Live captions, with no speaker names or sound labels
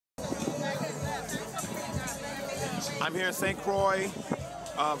I'm here in St. Croix,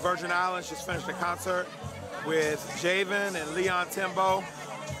 Virgin Islands. Just finished a concert with Javen and Leon Timbo.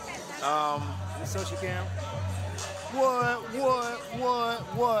 Social cam. What?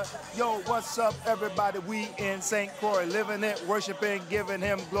 Yo, what's up, everybody? We in St. Croix, living it, worshiping, giving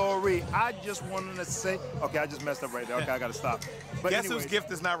him glory. I just wanted to say, okay, I just messed up right there. Okay, I gotta stop. But guess anyways, whose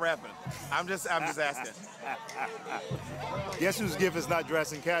gift is not rapping? I'm just asking. Guess whose gift is not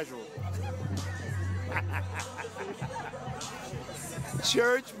dressing casual?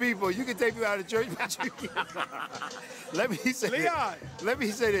 Church people, you can take me out of church, but you can't. Let me say Leon. Let me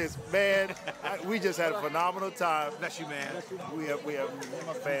say this, man. We just had a phenomenal time. Bless you, man. We have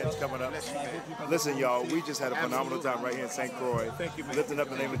fans coming up. Listen, y'all, we just had a phenomenal time right here in St. Croix. Thank you, man. Lifting up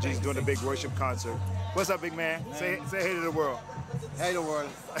the name of Jesus, doing a big worship concert. What's up, big man? Say hey to the world. Hey, the world.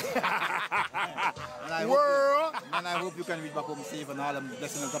 And I hope you can reach back home safe and all the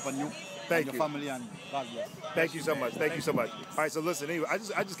blessings upon you. Thank and you. Your family, and God bless. Thank you so much. Thank you so much. All right, so listen, anyway,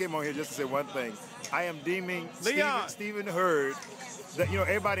 I just came on here just to say one thing. I am deeming Stephen Hurd that, you know,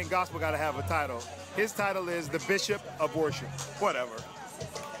 everybody in gospel got to have a title. His title is the Bishop of Worship. Whatever.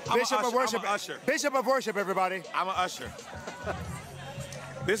 Bishop of Worship. I'm an usher. Bishop of Worship, everybody. I'm an usher.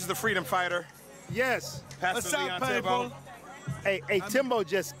 This is the Freedom Fighter. Yes. Pastor Leon Timbo. Hey, Timbo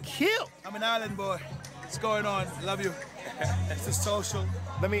just killed. I'm an island boy. What's going on? Love you. This is social.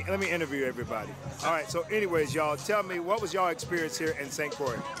 Let me interview everybody. All right, so anyways, y'all, tell me, what was y'all experience here in St.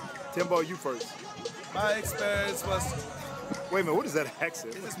 Croix? Timbo, you first. My experience was... Wait a minute, what is that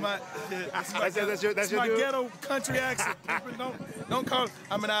accent? This is my that's your dude? ghetto country accent. Don't call it.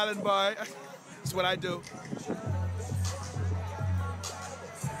 I'm an island boy. That's what I do.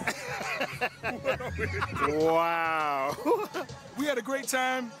 Wow. We had a great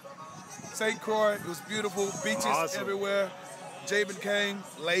time. St. Croix, it was beautiful. Beaches everywhere. Javen came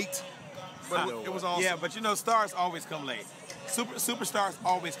late, but it was awesome. Yeah, but you know, stars always come late. Superstars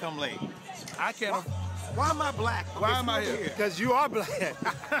always come late. I can't. Why am I black? Why am I here? Because you are black.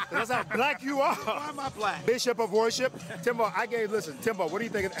 That's how black you are. Why am I black? Bishop of Worship. Timbo, listen, Timbo, what do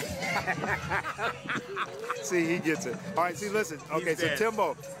you think of See, he gets it. All right, see, listen. Okay, so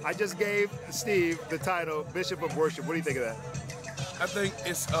Timbo, I just gave Steve the title Bishop of Worship. What do you think of that? I think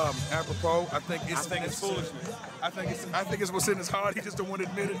it's apropos. I think it's foolishness. I think it's what's in his heart. He just don't want to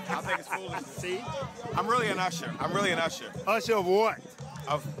admit it. I think it's foolishness. See? I'm really an usher. Usher of what?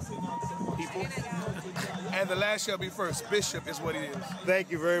 Of people. And the last shall be first. Bishop is what he is.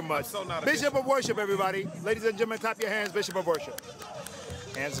 Thank you very much. So not a Bishop of Worship, everybody. Ladies and gentlemen, clap your hands. Bishop of Worship.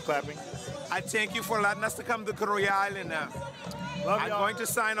 Hands are clapping. I thank you for letting us to come to Croix Island now. I'm going to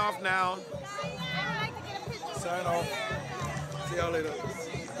sign off now. Sign off. See y'all later.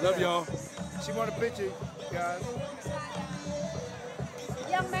 Love y'all. She want a picture, guys.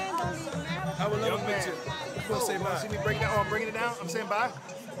 Young man, don't leave now. I would love a picture. You gonna say bye? See me breaking it down? Oh, I'm bringing it down? I'm saying bye.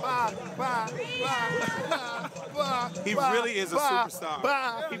 Bye. He really is a superstar.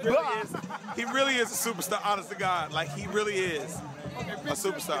 Bye. He really is a superstar, honest to God. Like, he really is a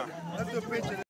superstar. Let's do a picture.